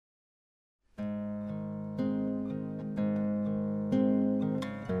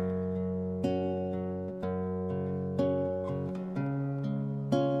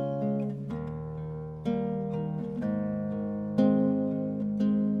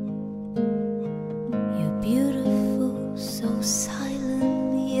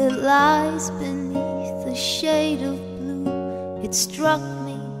eyes beneath the shade of blue. It struck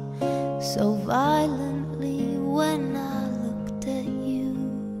me so violently when I looked at you.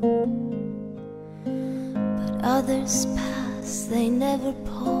 But others pass, they never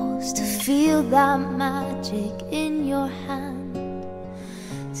pause to feel that magic in your hand.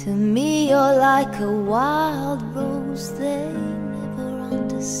 To me you're like a wild rose, they never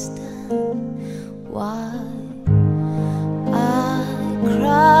understand why. I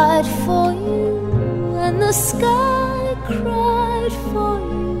cried for you and the sky cried for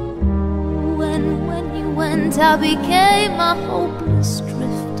you, and when you went I became a hopeless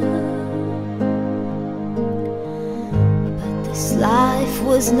drifter. But this life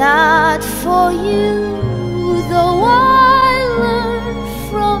was not for you, though I learned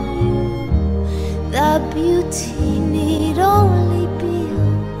from you that beauty need only be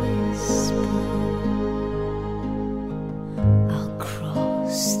a whisper. I'll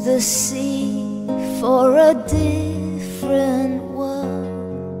cross the sea for a different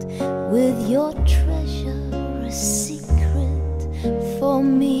world, with your treasure a secret for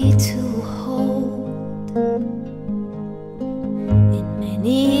me to hold. In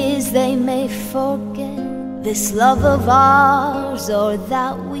many years they may forget this love of ours, or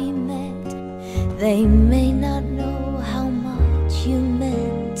that we met. They may not know how much you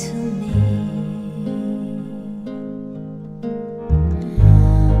meant to me.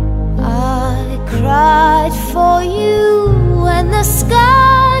 I cried for you and the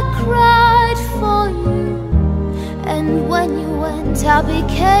sky cried for you, and when you went I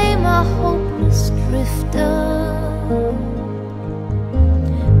became a hopeless drifter.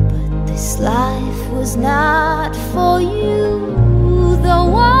 This life was not for you,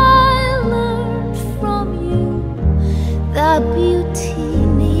 though I learned from you that beauty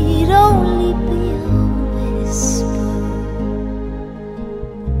need only be a whisper.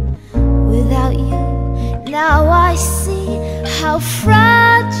 Without you, now I see how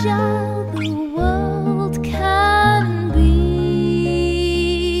fragile the world can be.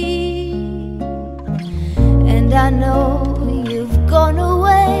 And I know you've gone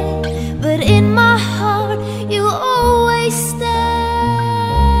away, but in my heart you always stay.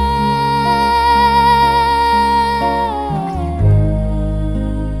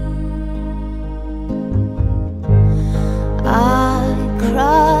 I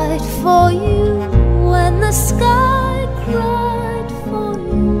cried for you when the sky cried for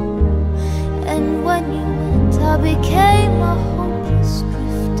you, and when you went I became a hopeless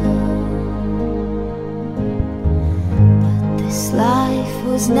drifter. But this life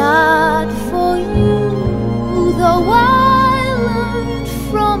was not for you, though I learned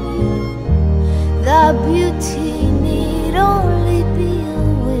from you that beauty